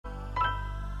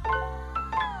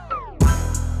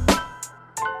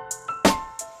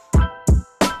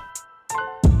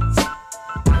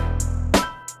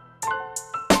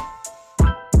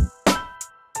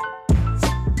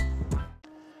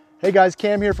Hey guys,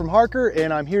 Cam here from Harker,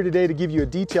 and I'm here today to give you a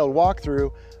detailed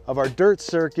walkthrough of our Dirt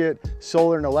Circuit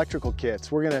solar and electrical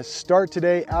kits. We're gonna start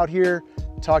today out here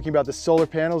talking about the solar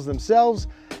panels themselves,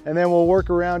 and then we'll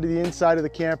work around to the inside of the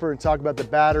camper and talk about the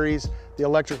batteries, the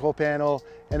electrical panel,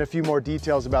 and a few more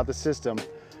details about the system.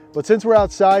 But since we're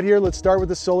outside here, let's start with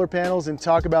the solar panels and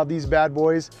talk about these bad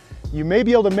boys. You may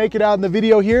be able to make it out in the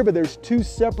video here, but there's two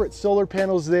separate solar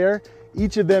panels there.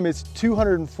 Each of them is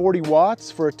 240 watts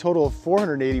for a total of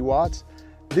 480 watts.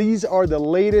 These are the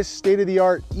latest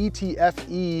state-of-the-art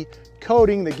ETFE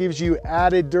coating that gives you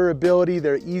added durability.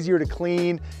 They're easier to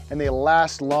clean and they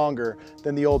last longer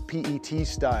than the old PET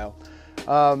style.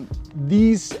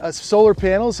 These solar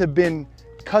panels have been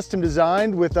custom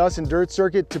designed with us in Dirt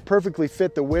Circuit to perfectly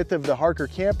fit the width of the Harker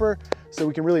camper, so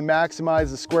we can really maximize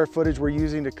the square footage we're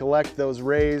using to collect those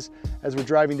rays as we're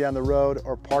driving down the road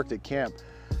or parked at camp.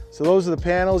 So those are the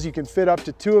panels. You can fit up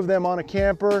to 2 of them on a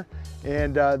camper,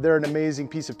 and they're an amazing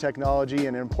piece of technology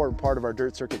and an important part of our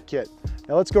Dirt Circuit kit.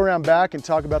 Now let's go around back and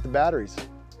talk about the batteries.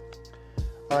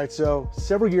 All right, so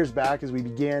several years back as we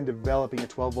began developing a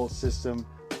 12-volt system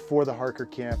for the Harker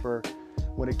camper,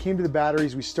 when it came to the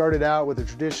batteries, we started out with a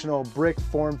traditional brick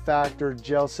form factor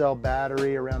gel cell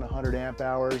battery around 100 amp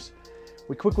hours.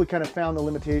 We quickly kind of found the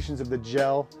limitations of the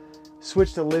gel,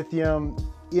 switched to lithium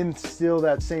in still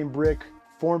that same brick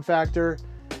form factor.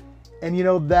 And you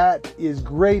know, that is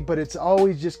great, but it's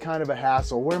always just kind of a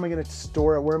hassle. Where am I going to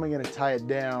store it? Where am I going to tie it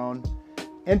down?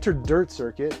 Enter Dirt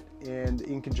Circuit, and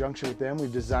in conjunction with them,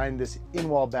 we've designed this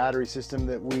in-wall battery system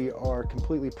that we are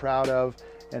completely proud of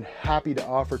and happy to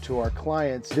offer to our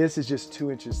clients. This is just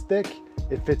 2 inches thick.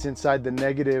 It fits inside the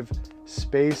negative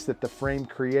space that the frame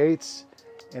creates,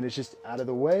 and it's just out of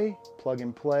the way, plug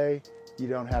and play. You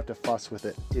don't have to fuss with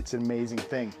it. It's an amazing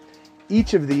thing.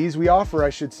 Each of these, we offer, I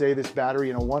should say, this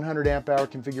battery in a 100 amp hour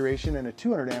configuration and a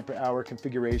 200 amp hour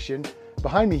configuration.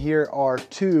 Behind me here are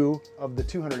 2 of the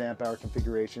 200 amp hour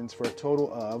configurations for a total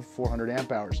of 400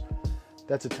 amp hours.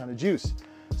 That's a ton of juice.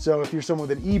 So if you're someone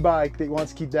with an e-bike that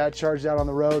wants to keep that charged out on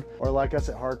the road, or like us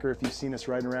at Harker, if you've seen us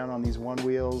riding around on these one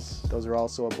wheels, those are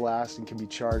also a blast and can be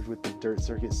charged with the Dirt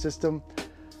Circuit system.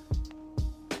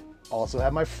 Also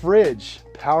have my fridge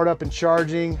powered up and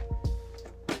charging.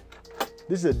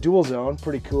 This is a dual zone,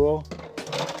 pretty cool.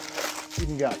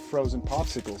 Even got frozen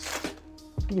popsicles.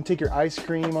 You can take your ice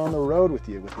cream on the road with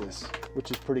you with this,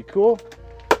 which is pretty cool.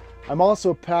 I'm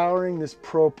also powering this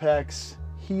Propex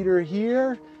heater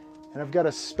here, and I've got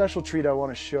a special treat I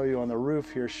want to show you on the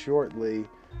roof here shortly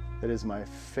that is my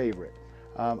favorite.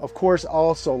 Of course,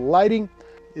 also lighting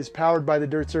is powered by the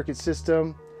Dirt Circuit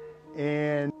system,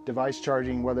 and device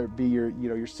charging, whether it be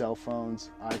your cell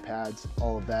phones, iPads,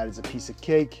 all of that is a piece of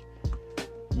cake.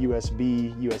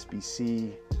 USB,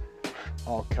 USB-C,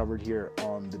 all covered here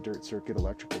on the Dirt Circuit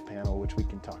electrical panel, which we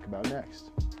can talk about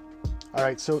next. All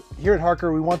right, so here at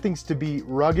Harker, we want things to be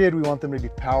rugged, we want them to be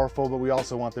powerful, but we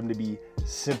also want them to be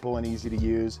simple and easy to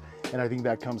use. And I think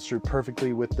that comes through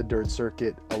perfectly with the Dirt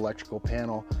Circuit electrical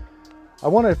panel. I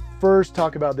want to first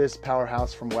talk about this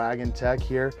powerhouse from Wagan Tech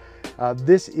here.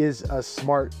 This is a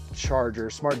smart charger,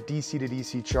 smart DC to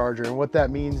DC charger. And what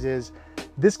that means is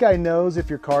this guy knows if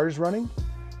your car is running,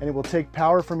 and it will take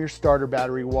power from your starter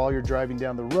battery while you're driving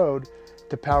down the road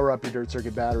to power up your Dirt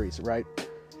Circuit batteries, right?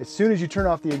 As soon as you turn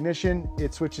off the ignition,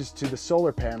 it switches to the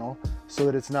solar panel so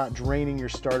that it's not draining your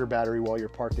starter battery while you're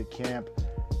parked at camp.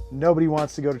 Nobody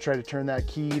wants to go to try to turn that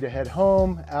key to head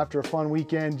home after a fun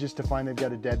weekend just to find they've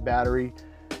got a dead battery.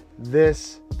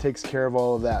 This takes care of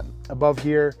all of that. Above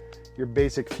here, your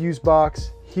basic fuse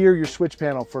box. Here, your switch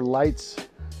panel for lights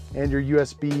and your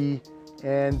USB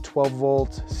and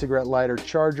 12-volt cigarette lighter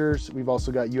chargers. We've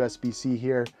also got USB-C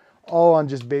here, all on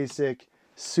just basic,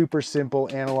 super simple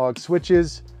analog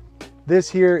switches.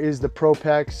 This here is the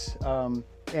Propex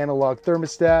analog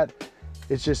thermostat.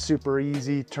 It's just super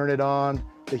easy. Turn it on,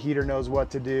 the heater knows what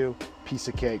to do, piece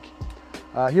of cake.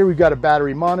 Here we've got a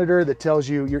battery monitor that tells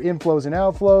you your inflows and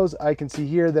outflows. I can see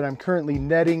here that I'm currently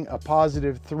netting a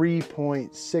positive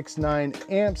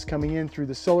 3.69 amps coming in through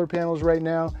the solar panels right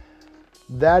now.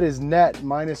 That is net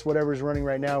minus whatever's running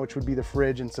right now, which would be the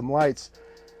fridge and some lights.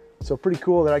 So pretty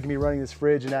cool that I can be running this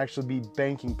fridge and actually be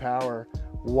banking power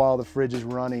while the fridge is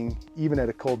running, even at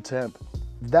a cold temp.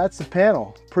 That's the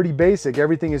panel, pretty basic.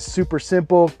 Everything is super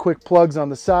simple, quick plugs on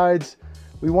the sides.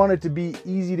 We want it to be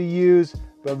easy to use,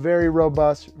 but very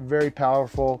robust, very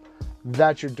powerful.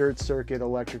 That's your Dirt Circuit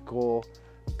electrical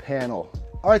panel.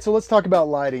 All right, so let's talk about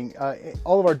lighting.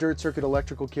 All of our Dirt Circuit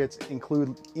electrical kits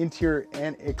include interior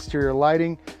and exterior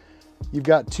lighting. You've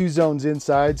got 2 zones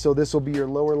inside, so this will be your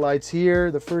lower lights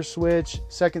here, the first switch.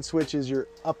 Second switch is your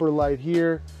upper light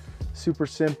here. Super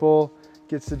simple.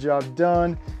 gets the job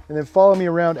done. And then follow me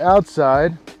around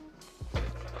outside.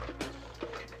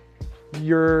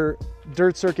 Your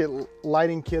Dirt Circuit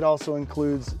lighting kit also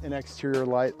includes an exterior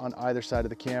light on either side of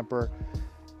the camper.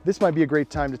 This might be a great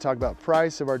time to talk about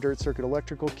price of our Dirt Circuit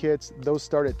electrical kits. Those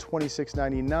start at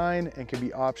 $26.99 and can be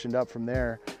optioned up from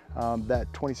there.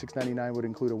 That $26.99 would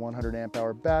include a 100 amp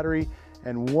hour battery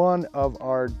and one of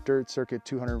our Dirt Circuit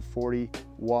 240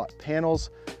 watt panels.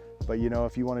 But you know,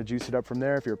 if you want to juice it up from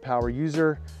there, if you're a power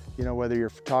user, you know, whether you're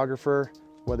a photographer,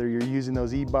 whether you're using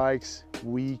those e-bikes,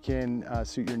 we can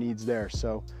suit your needs there.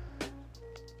 So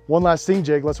one last thing,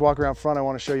 Jake, let's walk around front. I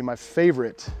want to show you my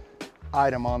favorite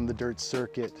item on the Dirt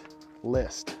Circuit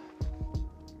list.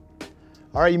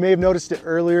 All right, you may have noticed it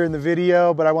earlier in the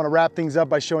video, but I want to wrap things up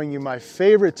by showing you my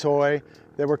favorite toy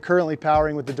that we're currently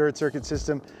powering with the Dirt Circuit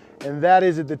system. And that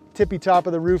is at the tippy top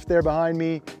of the roof there behind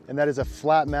me. And that is a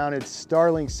flat mounted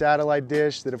Starlink satellite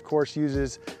dish that of course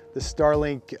uses the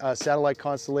Starlink satellite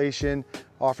constellation,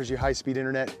 offers you high-speed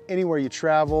internet anywhere you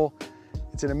travel.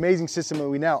 It's an amazing system that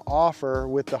we now offer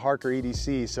with the Harker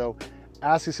EDC. So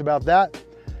ask us about that.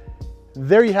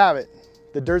 There you have it,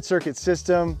 the Dirt Circuit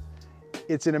system.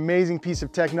 It's an amazing piece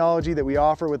of technology that we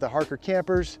offer with the Harker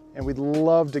campers, and we'd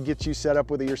love to get you set up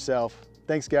with it yourself.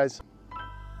 Thanks, guys.